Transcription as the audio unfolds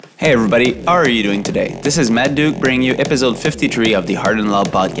Hey everybody, how are you doing today? This is Matt Duke bringing you episode 53 of the Heart and Love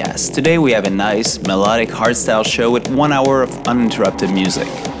podcast. Today we have a nice, melodic, hardstyle show with 1 hour of uninterrupted music.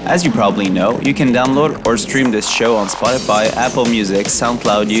 As you probably know, you can download or stream this show on Spotify, Apple Music,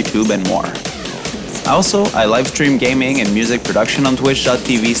 SoundCloud, YouTube, and more. Also, I live stream gaming and music production on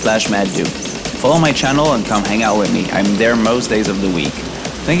twitch.tv/MattDuke. Follow my channel and come hang out with me. I'm there most days of the week.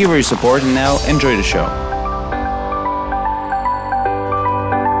 Thank you for your support and now enjoy the show.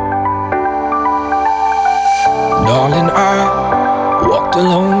 Darling, I walked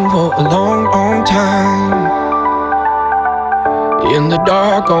alone for a long, long time, in the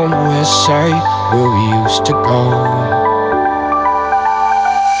dark on the west side where we used to go.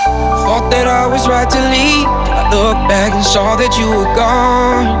 Thought that I was right to leave, till I looked back and saw that you were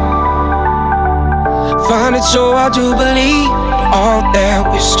gone. Find it so hard to believe all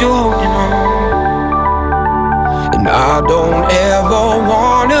that we're still holding on. And I don't ever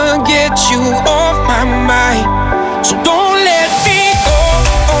wanna get you off my mind. So don't let me go,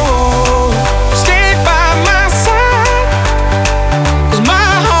 stay by my side, 'cause my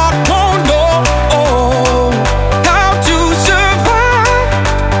heart won't know how to survive.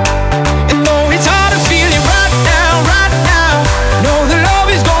 And though it's hard to feel it right now, know that love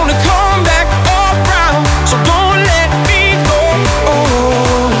is gonna come back around. So don't let me go,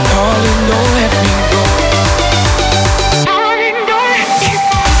 darling, don't let me go. Darling, don't let me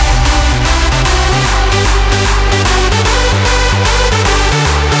go.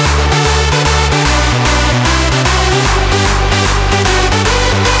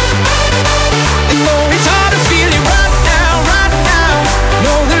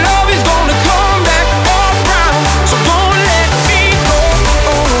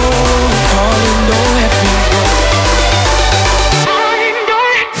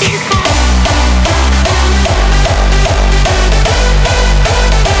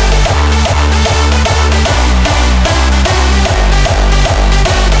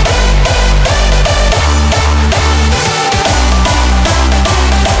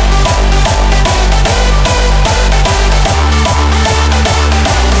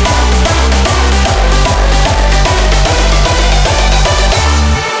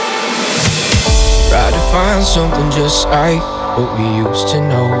 Find something just like what we used to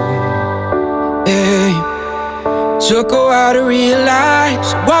know. Hey, took a while to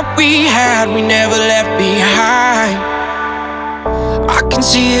realize what we had, we never left behind. I can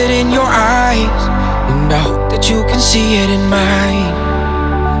see it in your eyes, and I hope that you can see it in mine.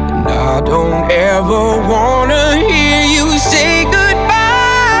 And I don't ever wanna hear you say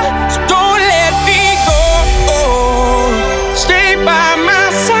goodbye. So don't let me go, stay by my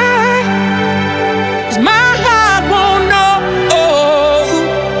side, 'cause my heart won't know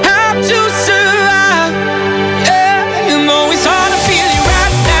how to survive. Yeah, you know it's hard to feel it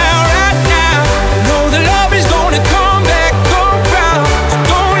right now. Know that love is gonna come back around. So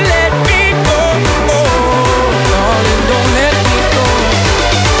don't let me go, darling, don't let me go.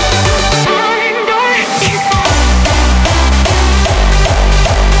 Darling, don't let me go.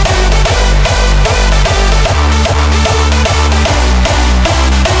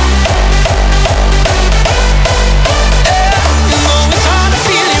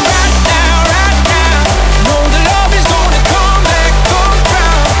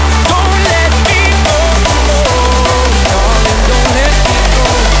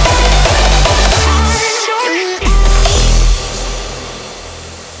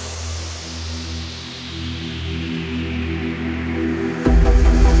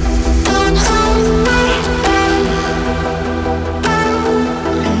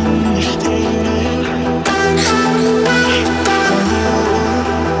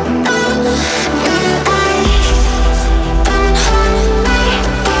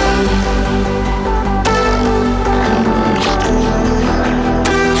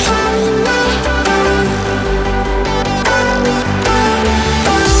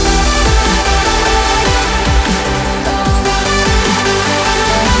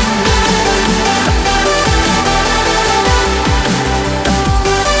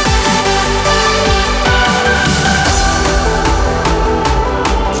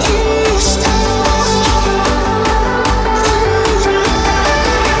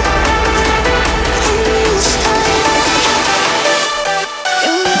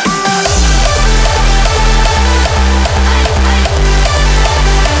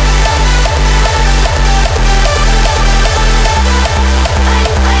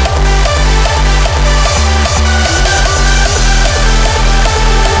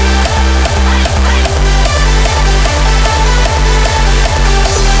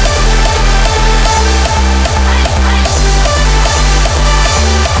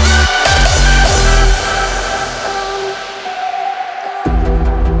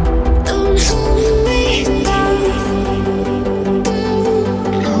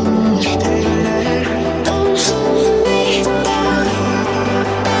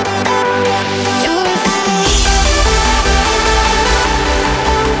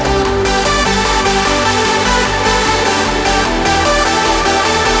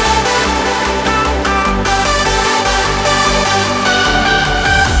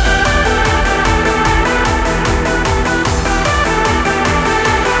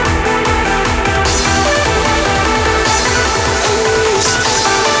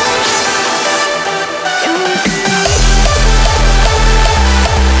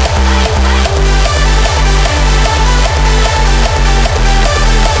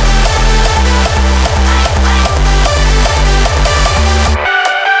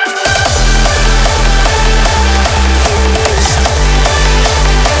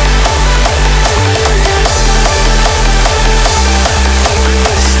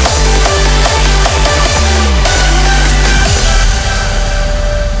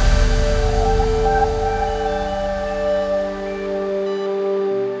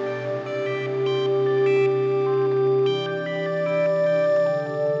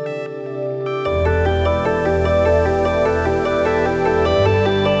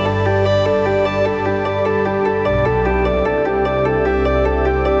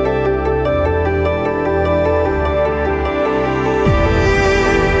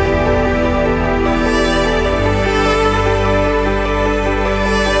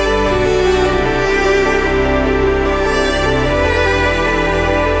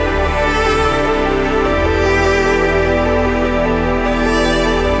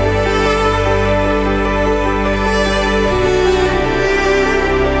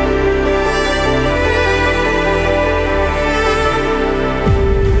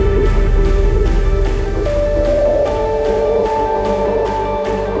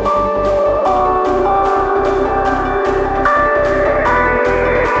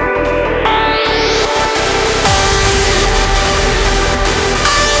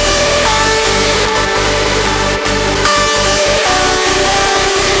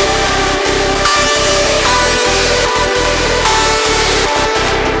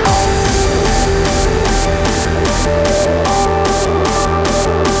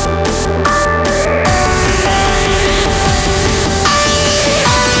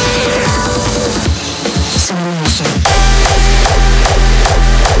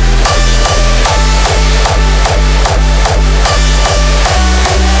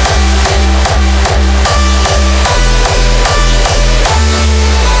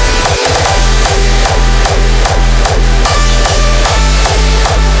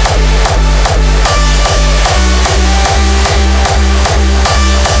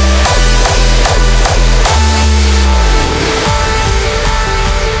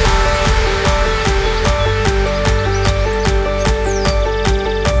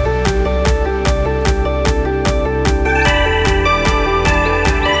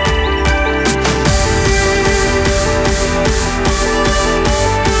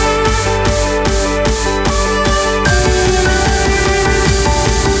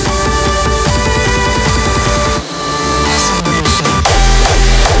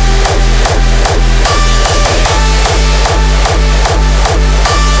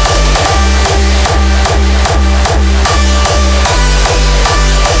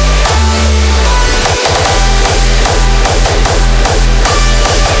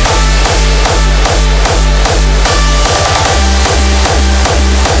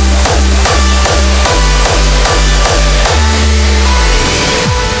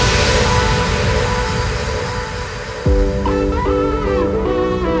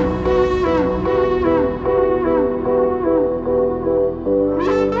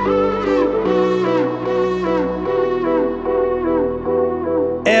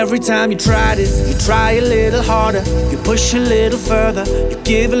 Every time you try this, you try a little harder, you push a little further, you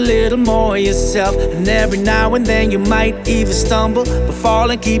give a little more yourself. And every now and then you might even stumble, but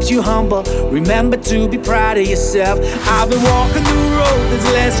falling keeps you humble. Remember to be proud of yourself. I've been walking the road that's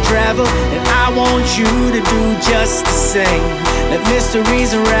less traveled, and I want you to do just the same. Let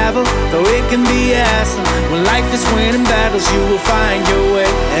mysteries unravel, though it can be a hassle. When life is winning battles, you will find your way,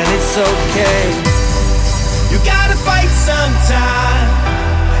 and it's okay. You gotta fight sometime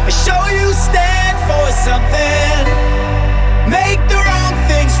and show you stand for something. Make the wrong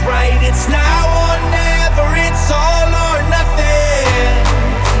things right. It's now or never. It's all or nothing.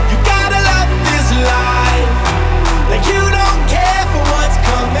 You gotta love this life like you don't care for what's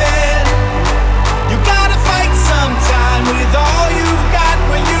coming. You gotta fight sometime with all you've got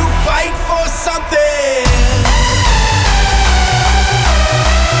when you fight for something.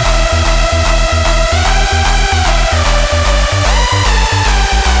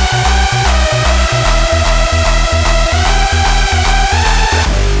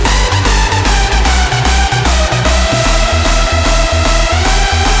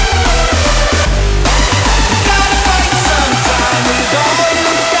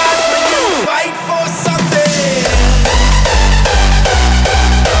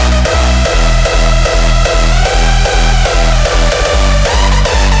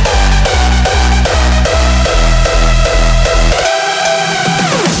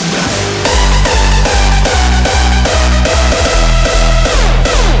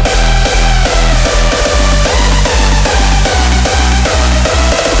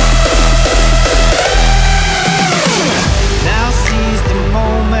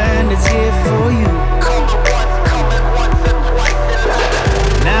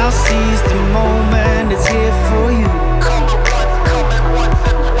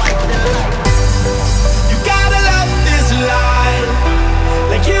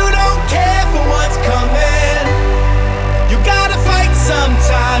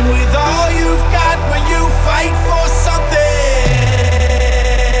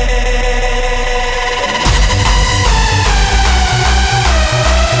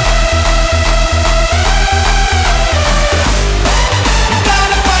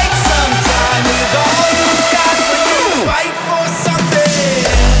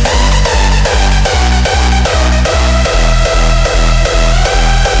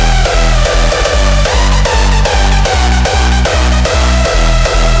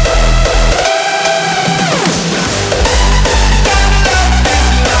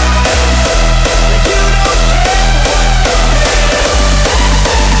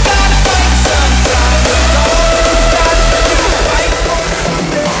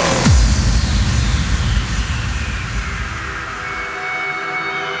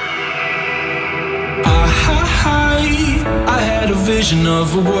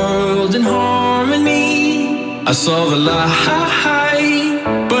 Of a world in harmony, I saw the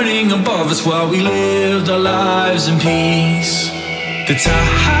light burning above us while we lived our lives in peace. The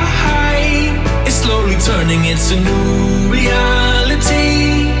tide is slowly turning, it's a new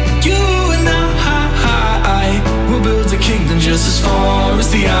reality. You and I will build a kingdom just as far as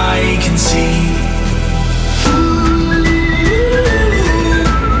the eye can see.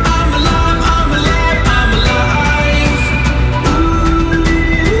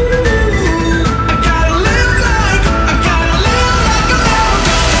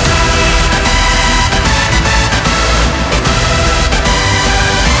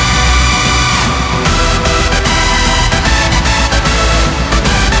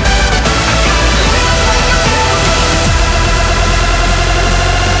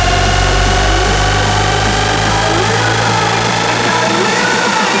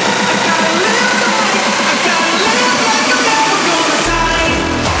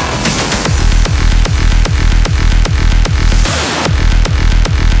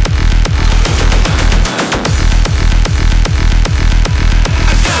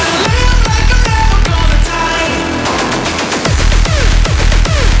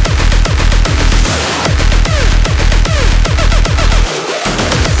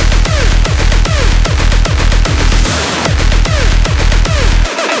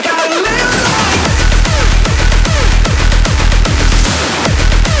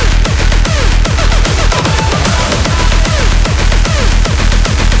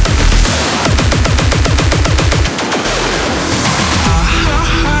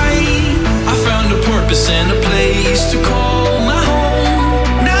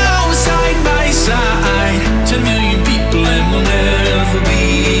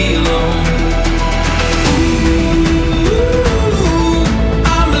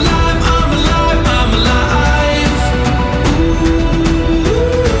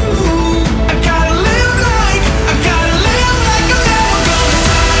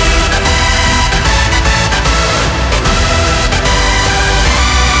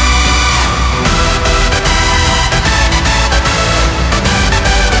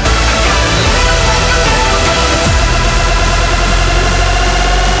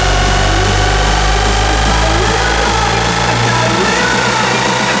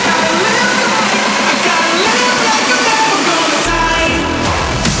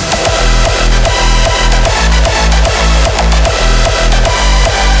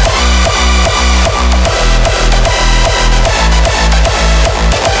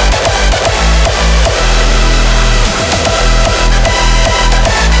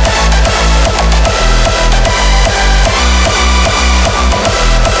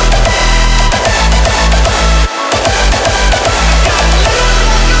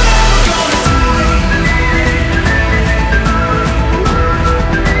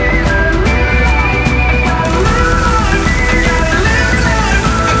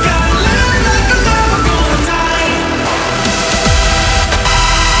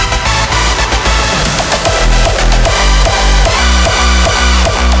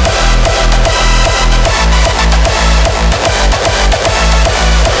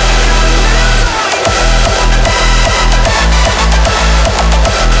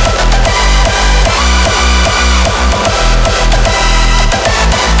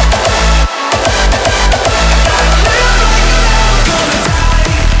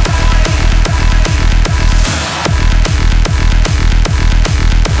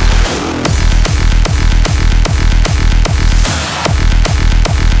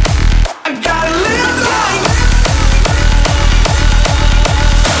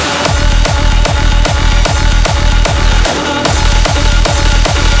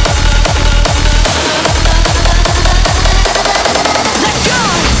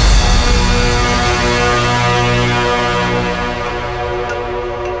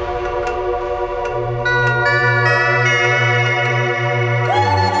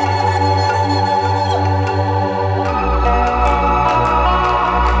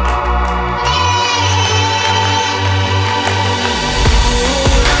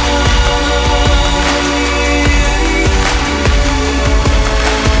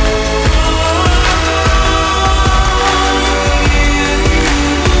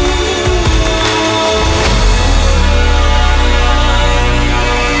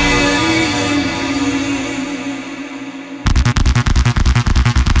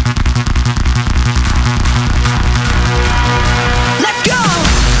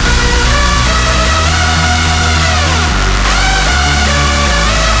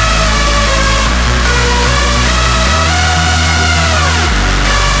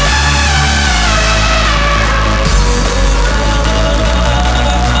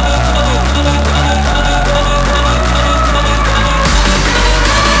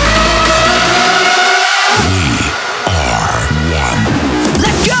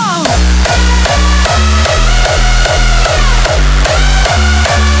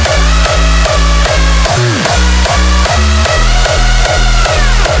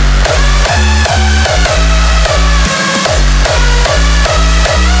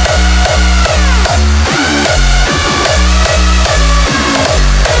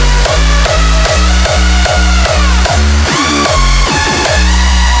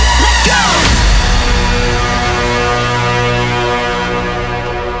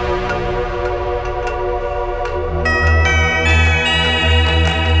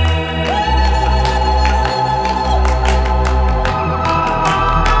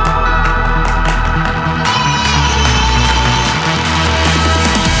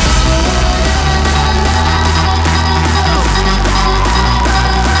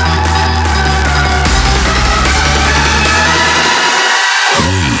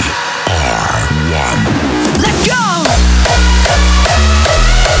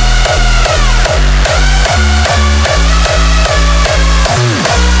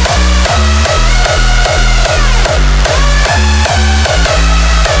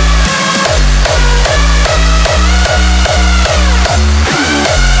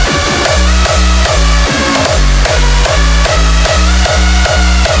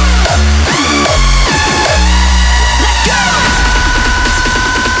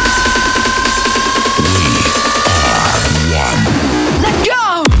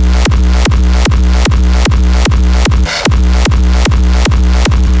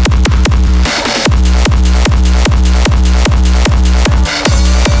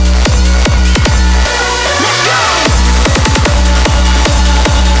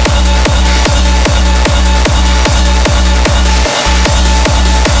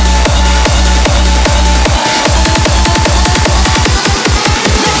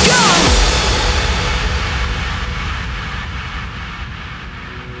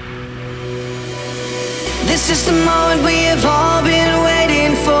 just the moment we have all been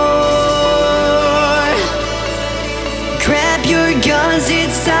waiting for. Grab your guns,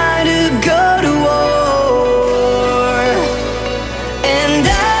 it's time to go to war. And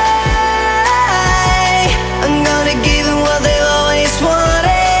I'm gonna give them what they've always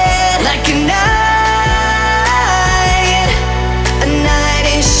wanted. Like a knight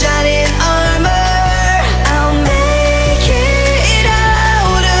in shining armor. I'll make it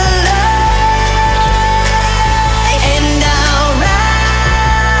out alive, and I'll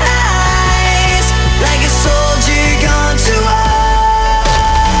rise like a soldier gone to war.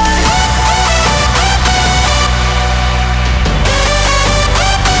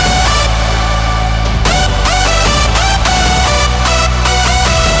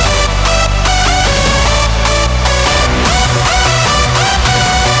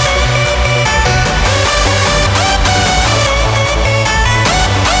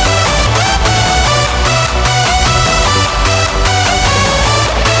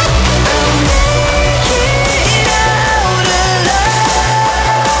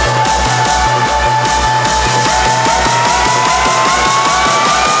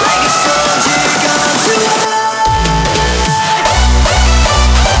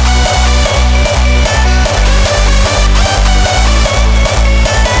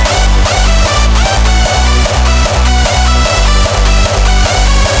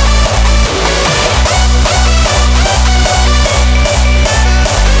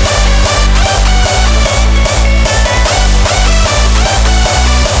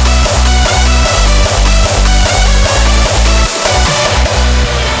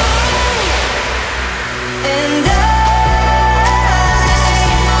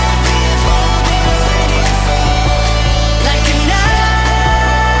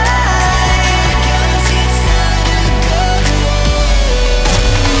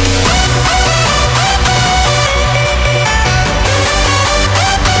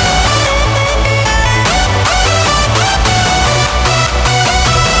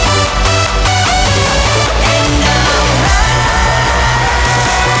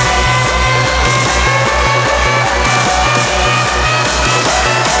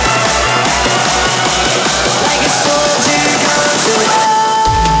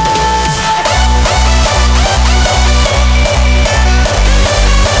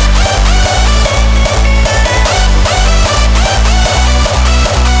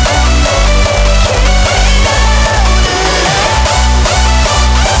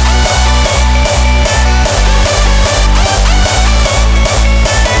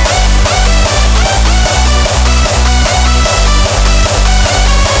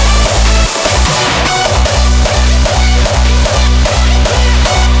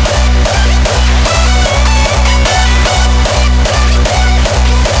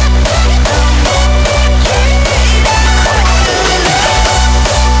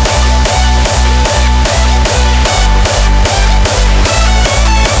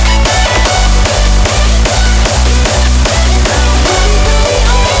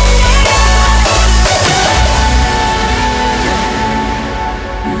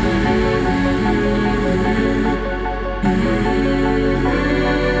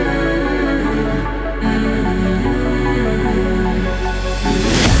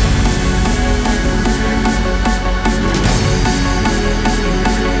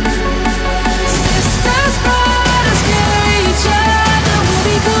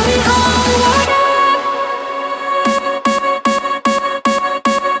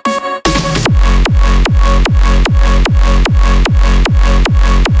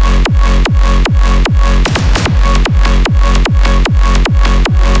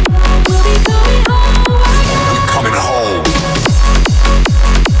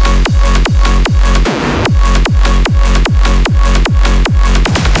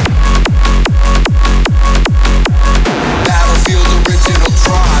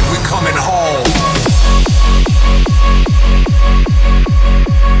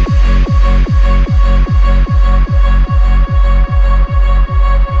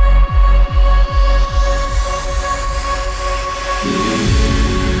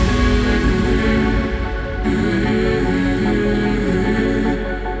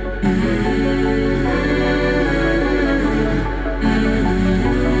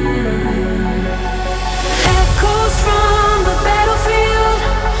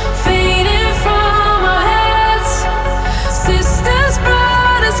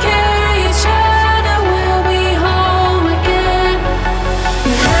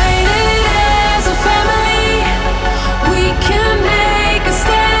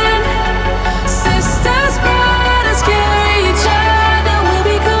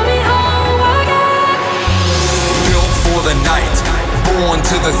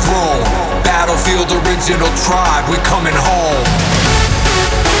 original tribe, we coming home.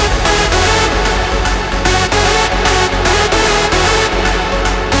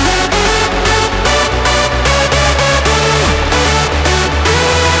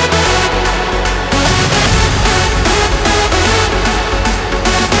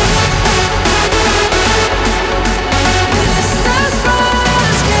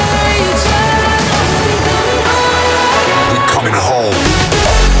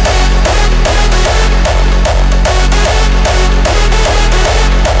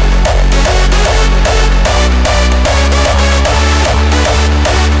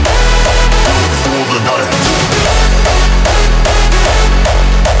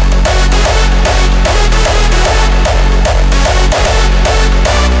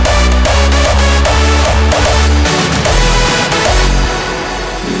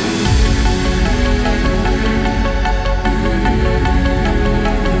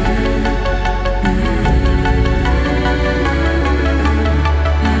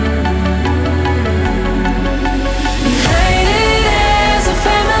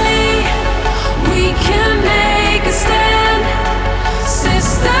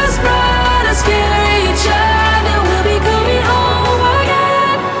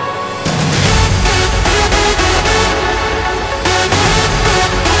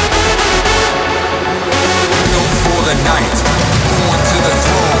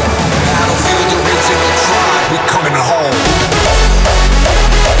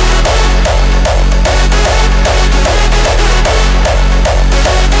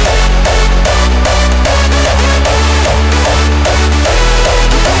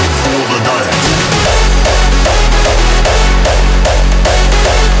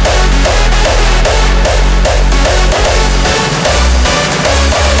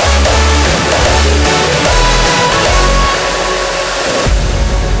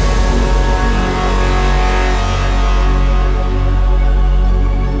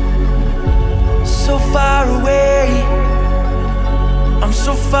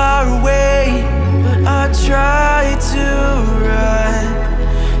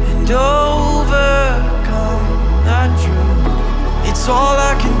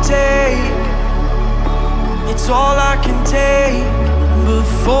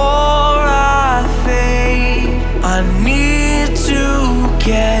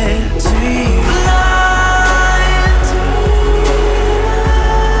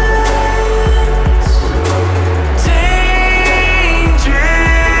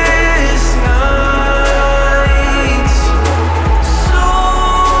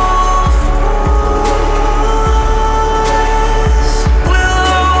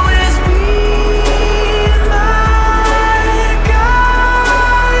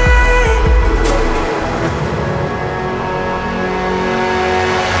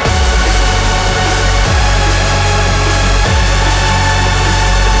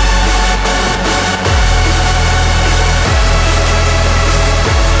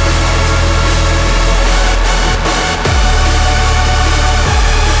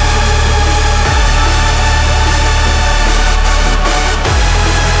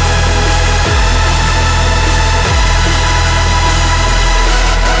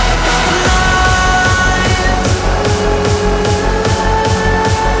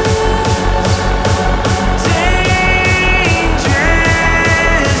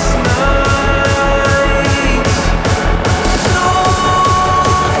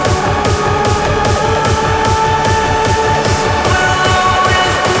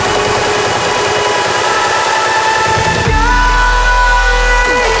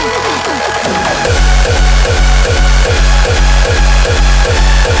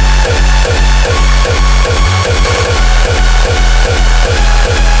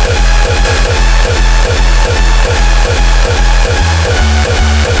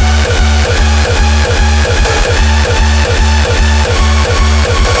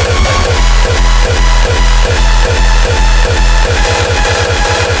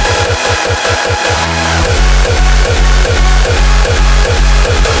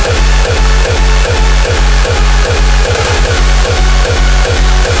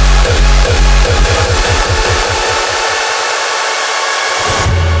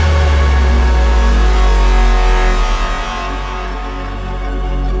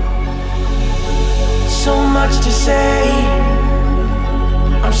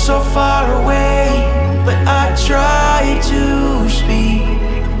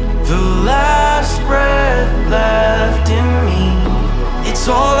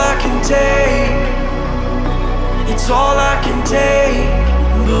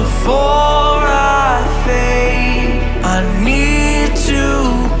 Before I fade, I need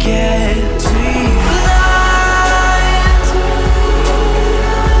to get to you.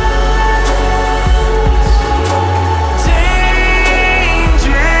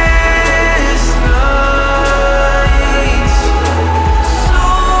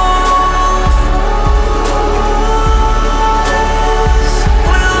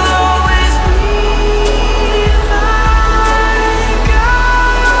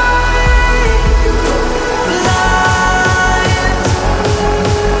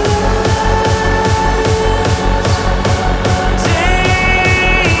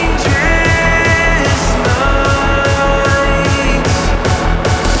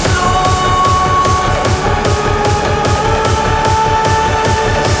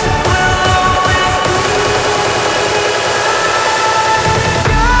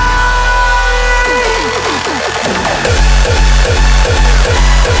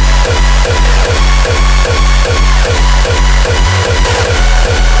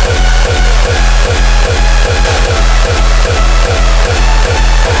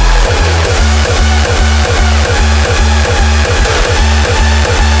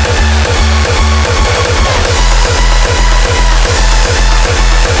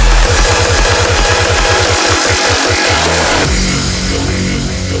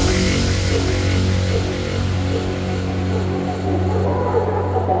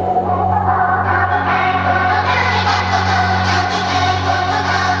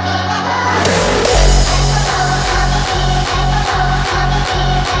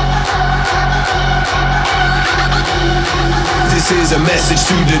 is a message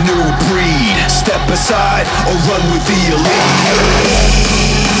to the new breed. Step aside or run with the elite.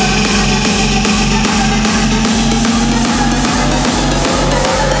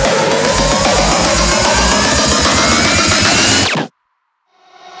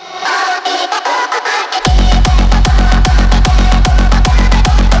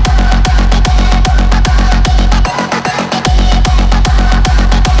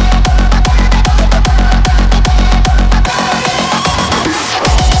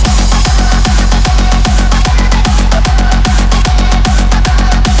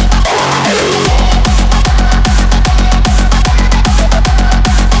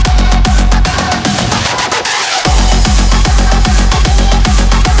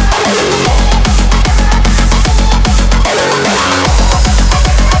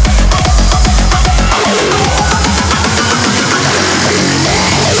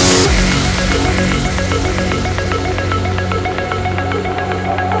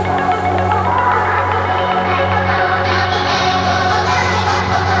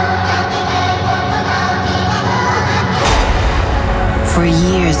 For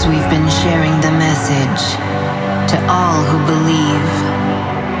years we've been sharing the message to all who believe.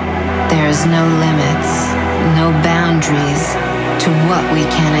 There's no limits, no boundaries to what we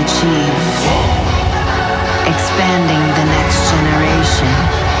can achieve. Expanding the next generation,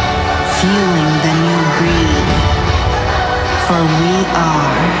 fueling the new breed. For we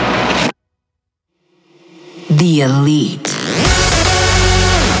are the elite.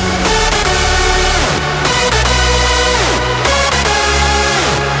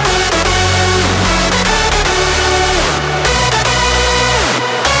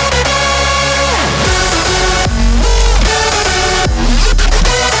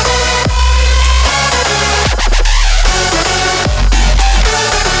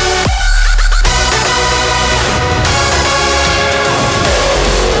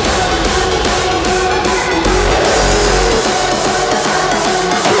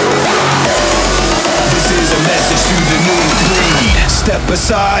 Step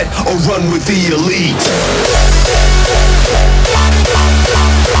aside or run with the elite.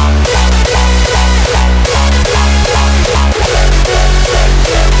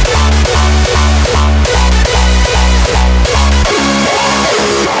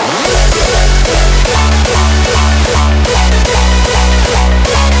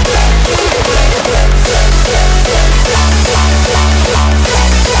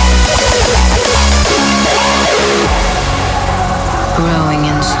 Growing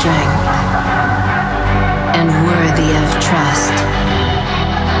in strength and worthy of trust.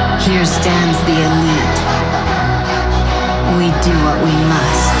 Here stands the elite. We do what we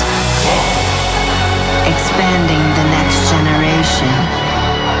must. Expanding the next generation,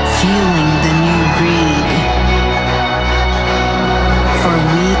 fueling the new breed. For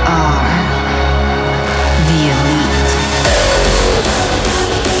we are the elite.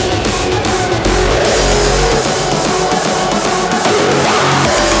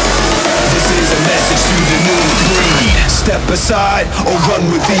 A message to the new breed. Step aside or run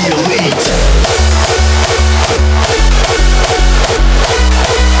with the elite.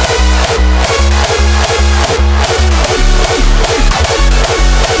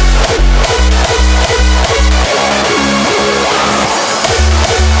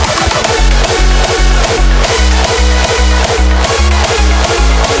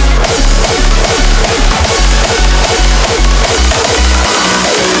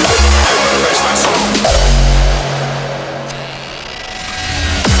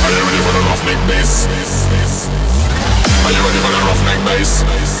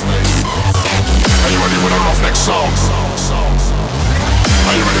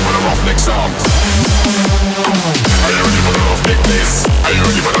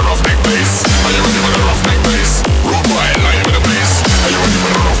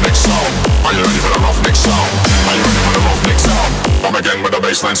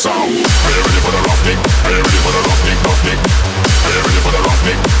 Baseline song. Are you ready for the rough nick? Are you ready for the rough nick, rough nick? Are you ready for the rough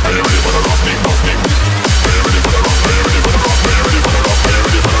nick? Are you ready for the rough nick, rough nick? Are you ready for the rough? Are you ready for the rough? Are you ready for the rough? Are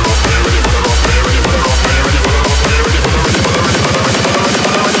you ready for the rough? Are you ready for the rough? Are you ready for the rough? Are you ready for the rough? Are you ready for the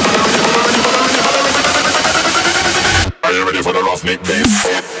Are you ready for the rough nick bass?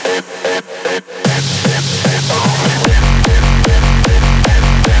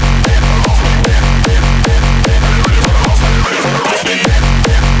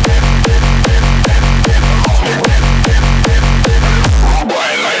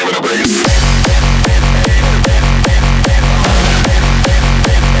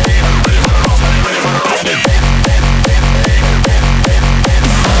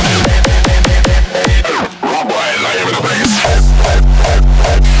 Rob Boy, live in the place.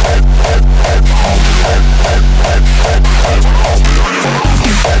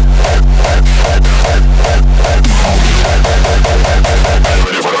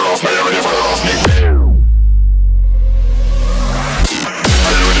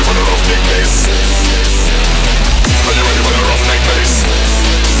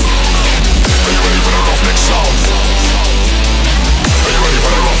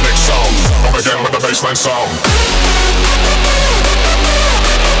 baseline sound.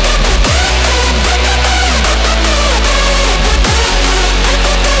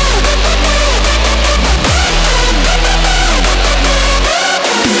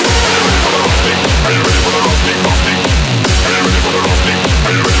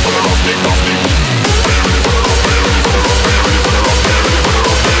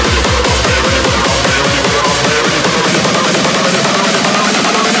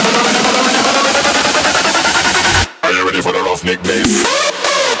 Nick bass.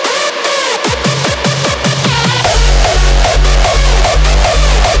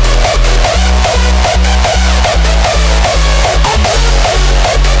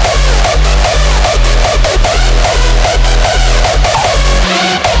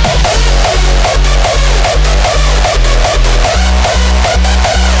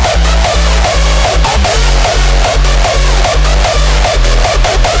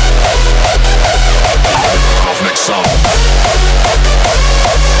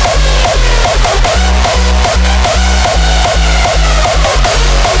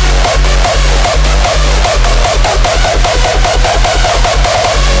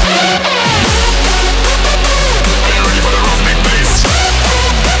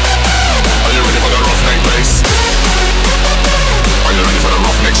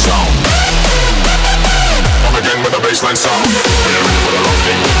 Baseline sound. Are you ready for the rough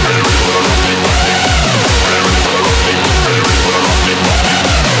thing? Are you ready for the rough thing? Are you ready for the rough thing? Are you ready for the rough thing? Are you ready for the rough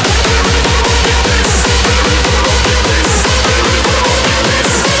thing bass? Are you ready for the rough thing bass? Are you ready for the rough thing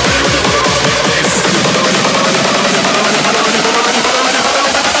bass? Are you ready for the rough thing bass?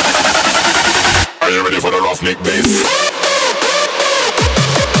 Are you ready for the roughneck bass?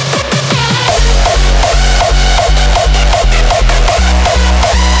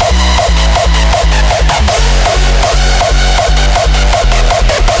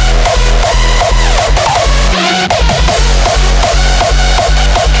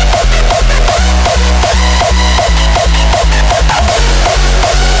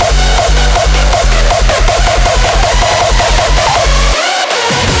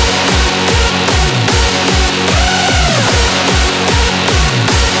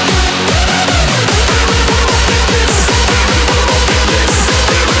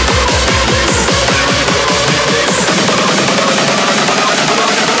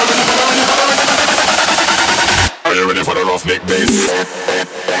 Are you ready for the roughneck bass?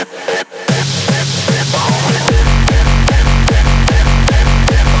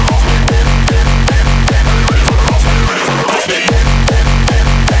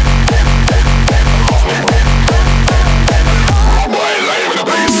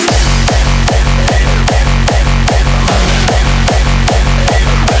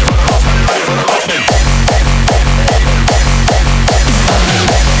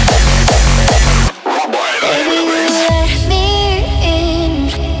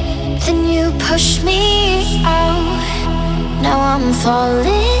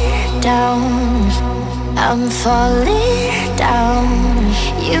 I'm falling down.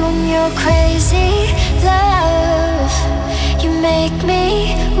 You and your crazy love, you make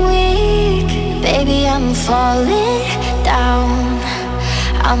me weak. Baby, I'm falling down.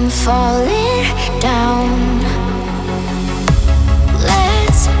 I'm falling down.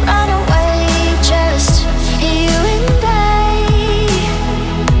 Let's run away, just you and I.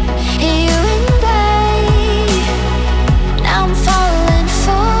 You and I. Now I'm falling,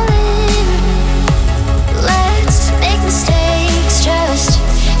 falling. Let's make mistakes, just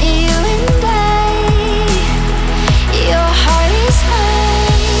you and I. Your heart is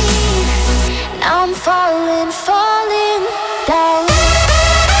mine. Now I'm falling, falling down.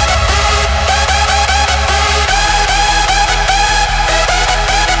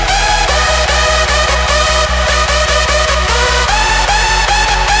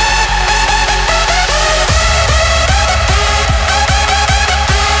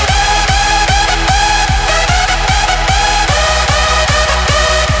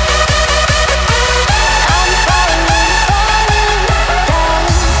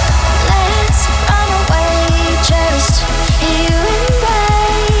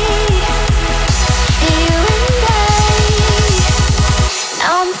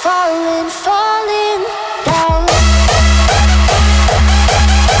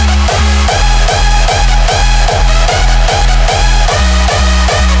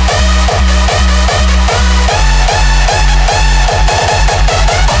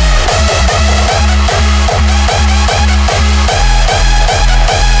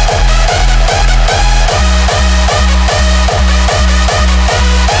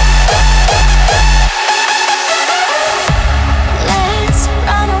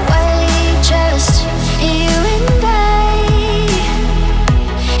 Just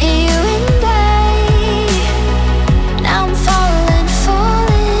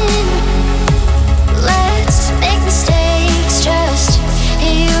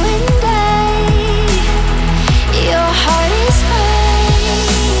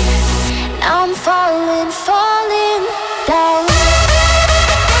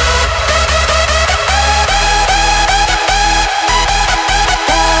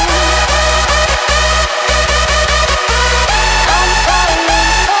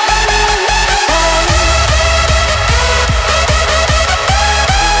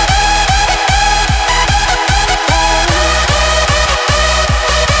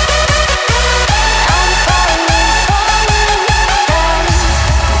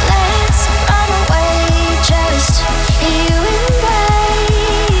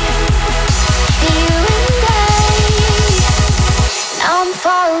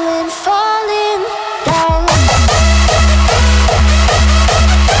falling, falling down.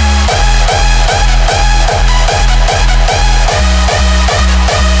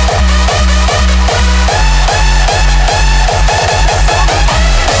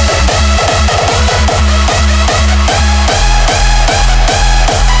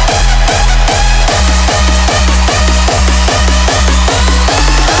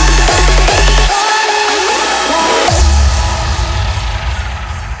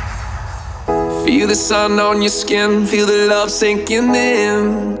 Feel the sun on your skin, feel the love sinking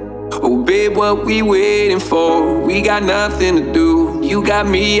in. Oh babe, what we waiting for? We got nothing to do. You got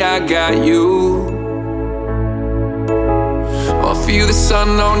me, I got you. Oh, feel the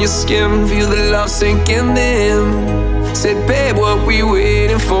sun on your skin, feel the love sinking in. Said babe, what we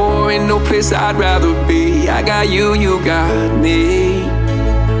waiting for? Ain't no place I'd rather be. I got you, you got me.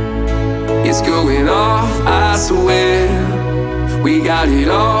 It's going off, I swear. We got it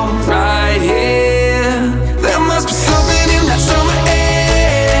all right here. There must be something in that summer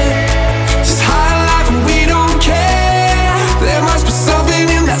air, just high life and we don't care. There must be something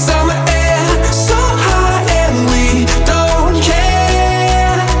in that summer air, so high and we don't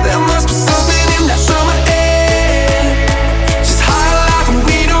care. There must be something in that summer air, just high life and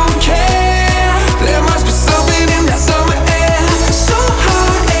we don't care. There must be something in that summer air, so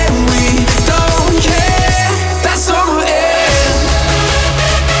high and we don't care. That summer air.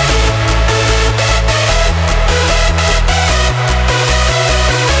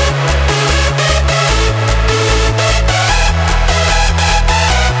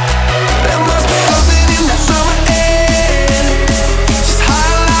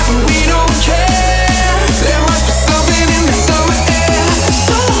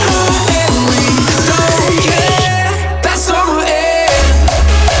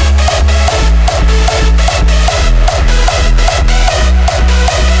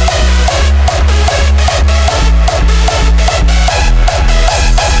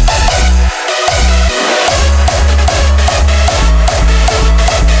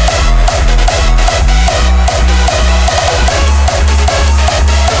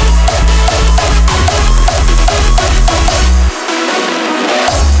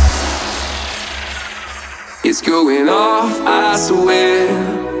 It's going off, I swear.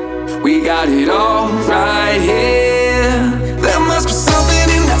 We got it all right here. There must be something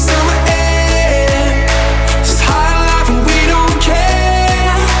in that summer air, just high life and we don't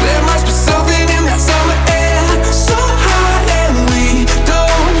care. There must be something in that summer air, so high and we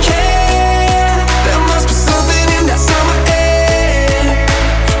don't care. There must be something in that summer air,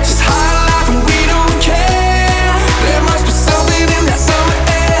 just high life and we don't care. There must be something in that summer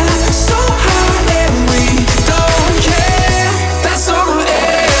air, so high and we don't care. That summer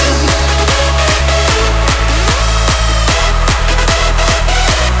air.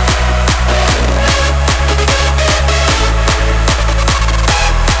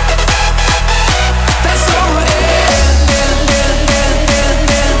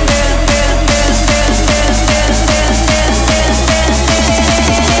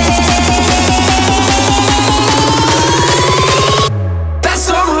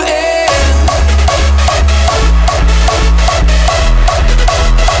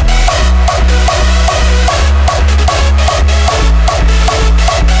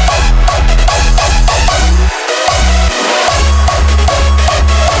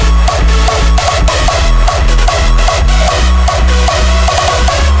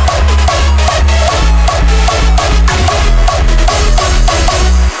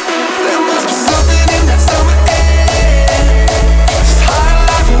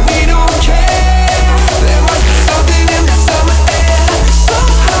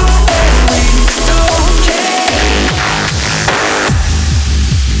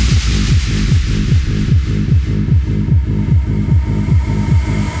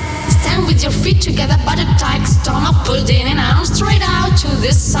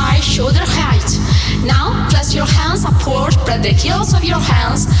 Spread the heels of your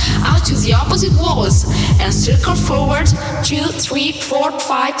hands out to the opposite walls and circle forward 2, 3, 4,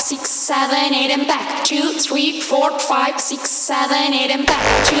 5, 6, 7, 8 and back. 2, 3, 4, 5, 6, 7, 8 and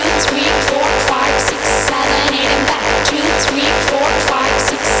back. 2, 3, 4, 5, 6, 7, 8 and back. 2, 3, 4, 5,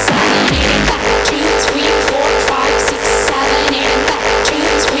 6, 7, 8 and back. 2, 3, 4, 5, 6, 7, 8 and back. 2,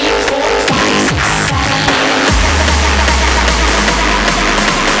 3, 4, 5, 6, 7, 8 and back.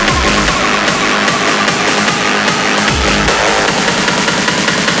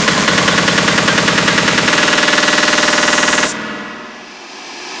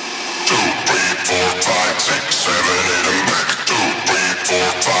 Five, six, seven, eight, and back. 2, 3,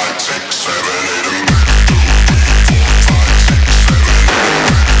 4, 5, 6, 7, 8, and back.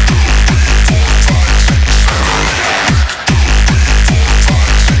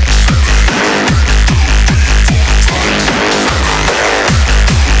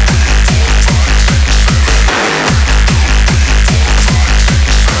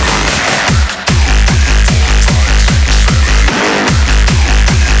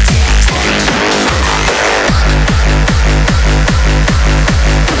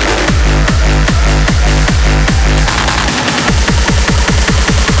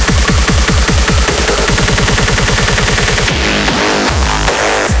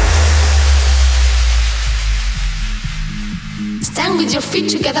 feet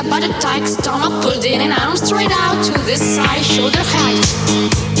together, body tight, stomach pulled in and arms straight out to the side, shoulder height.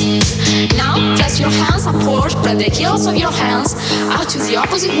 Now press your hands upward, spread the heels of your hands out to the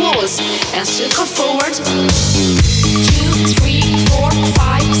opposite walls and circle forward. 2, 3, 4,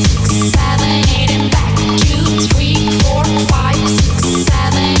 5, 6, 7, 8 and back. 2, 3, 4, 5, 6,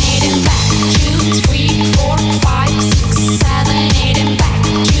 7, 8 and back. 2, 3, 4, 5, 6, 7, 8 and back.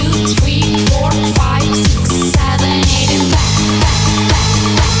 2, 3, 4, 5, 6, 7, 8 and back.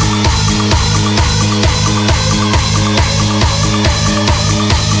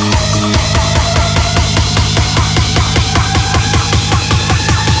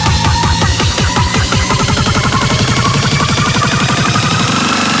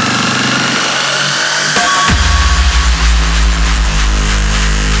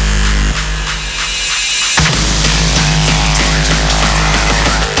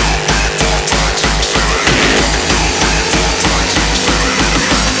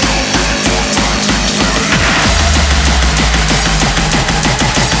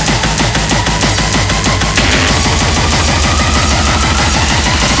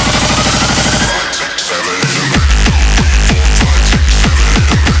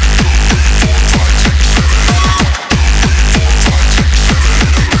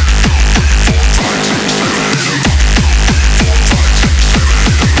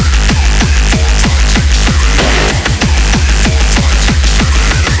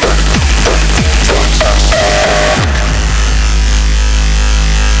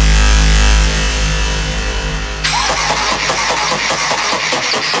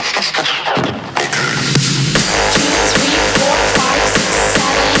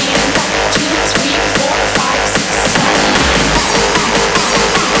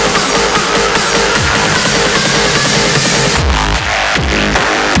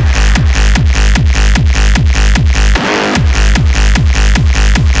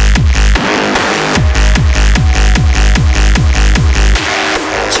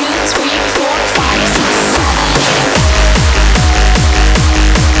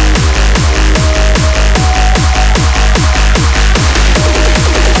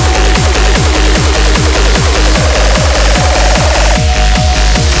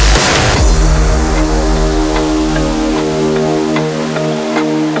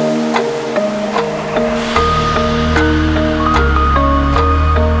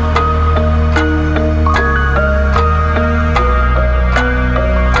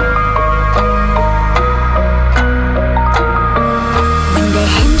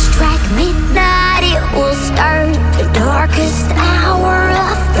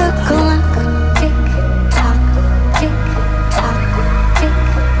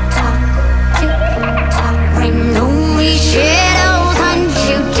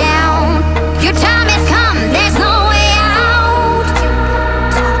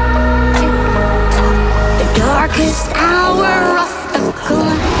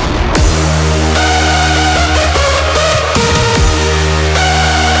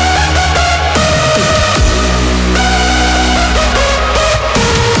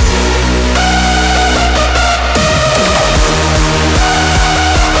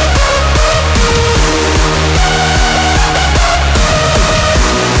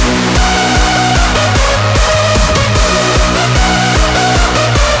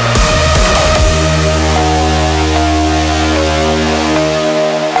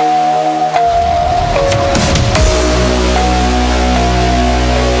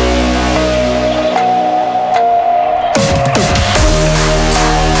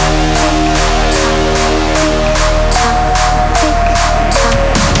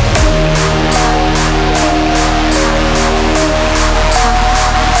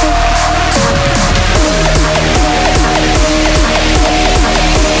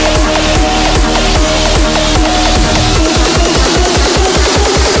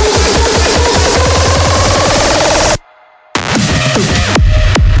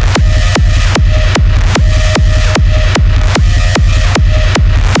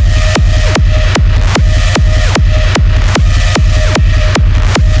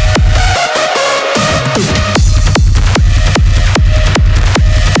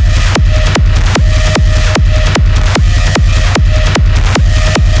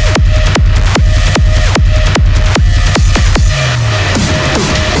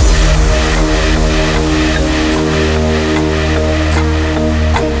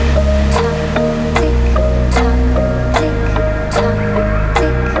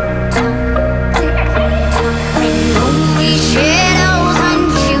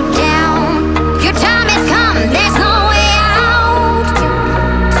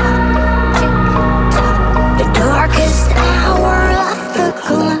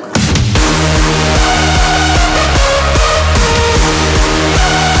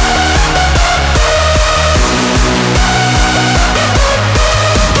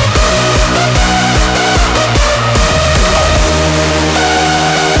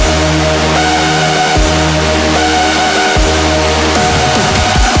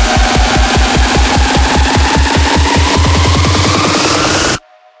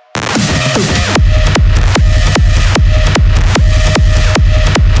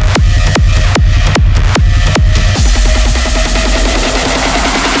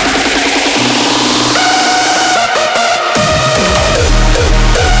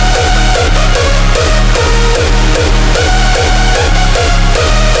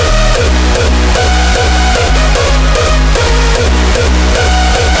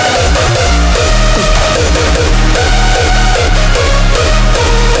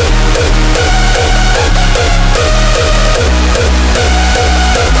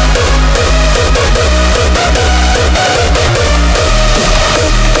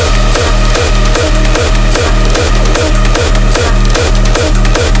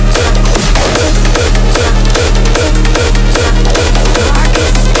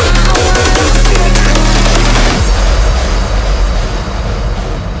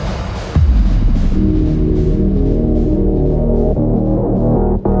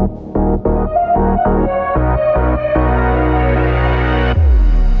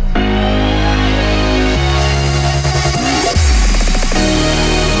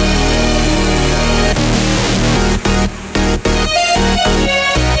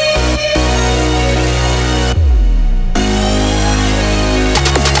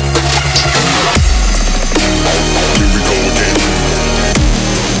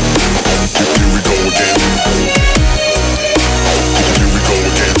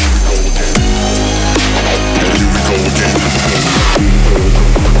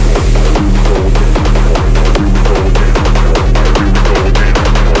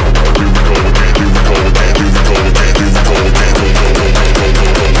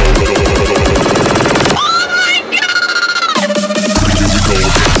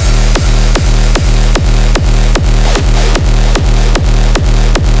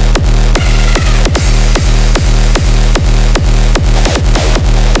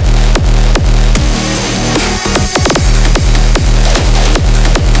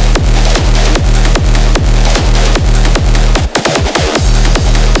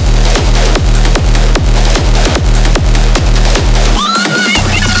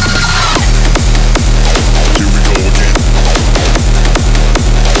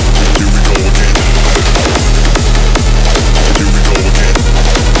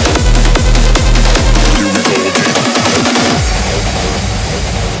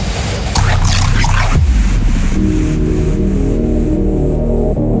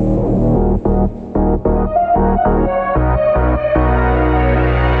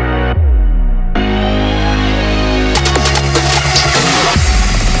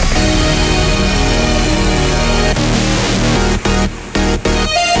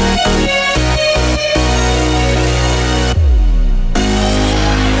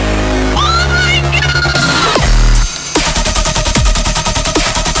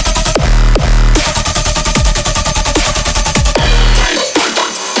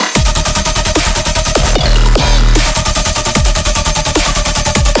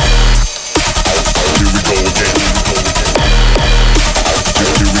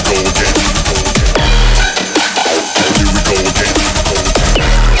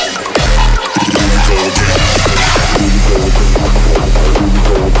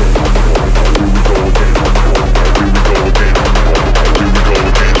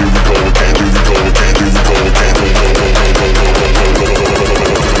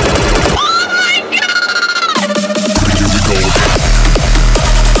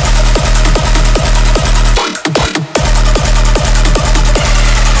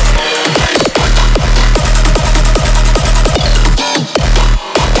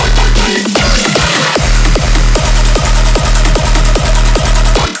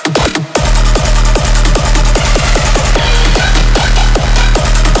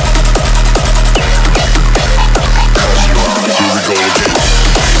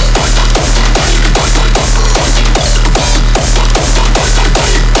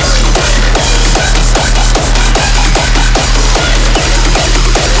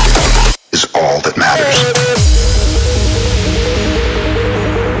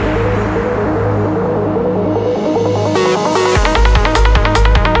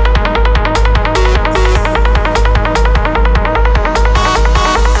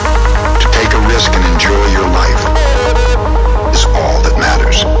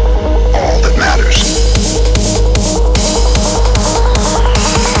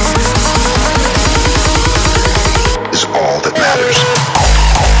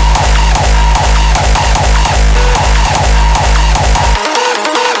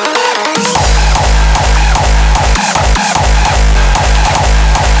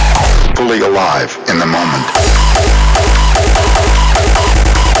 fully alive in the moment.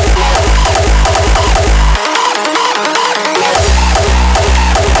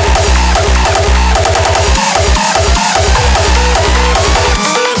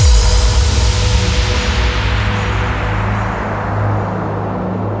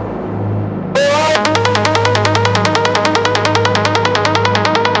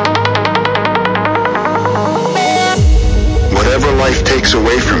 Life takes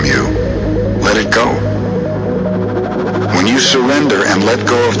away from you, let it go. When you surrender and let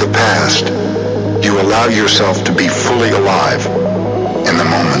go of the past, you allow yourself to be fully alive in the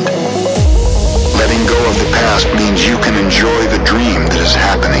moment. Letting go of the past means you can enjoy the dream that is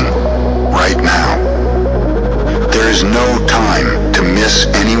happening right now. There is no time to miss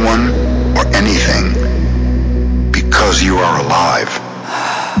anyone or anything because you are alive.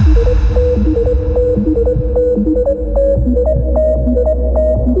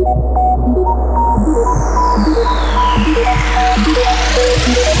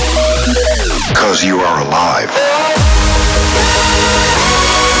 Because you are alive.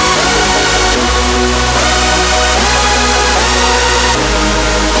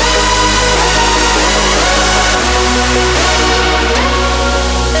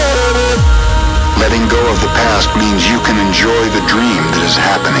 Letting go of the past means you can enjoy the dream that is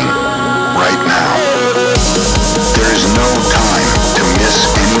happening right now. There is no time to miss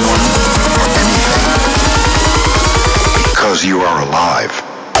anyone or anything because you are alive.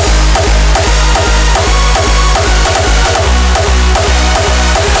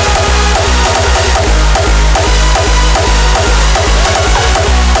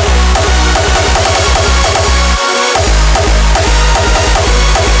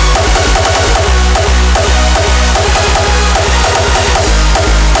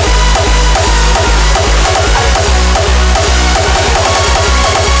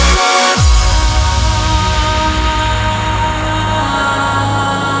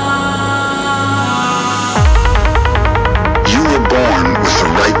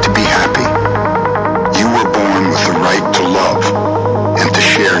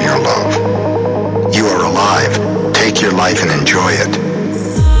 Life and enjoy it.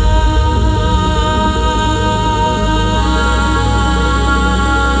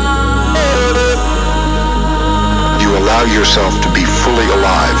 You allow yourself to be fully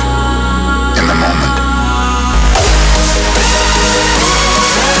alive in the moment.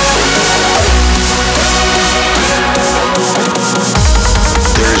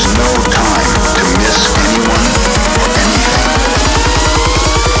 There is no time to miss anyone or anything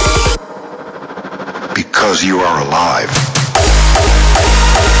because you are alive.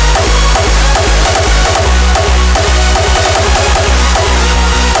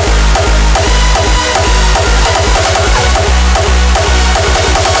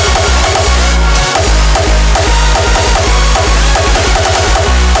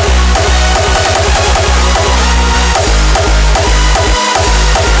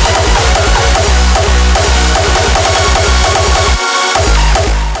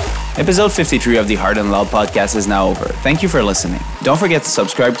 Episode 53 of the Hard and Loud podcast is now over. Thank you for listening. Don't forget to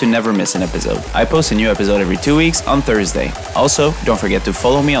subscribe to never miss an episode. I post a new episode every 2 weeks on Thursday. Also, don't forget to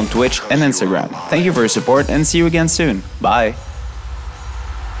follow me on Twitch and Instagram. Thank you for your support and see you again soon. Bye.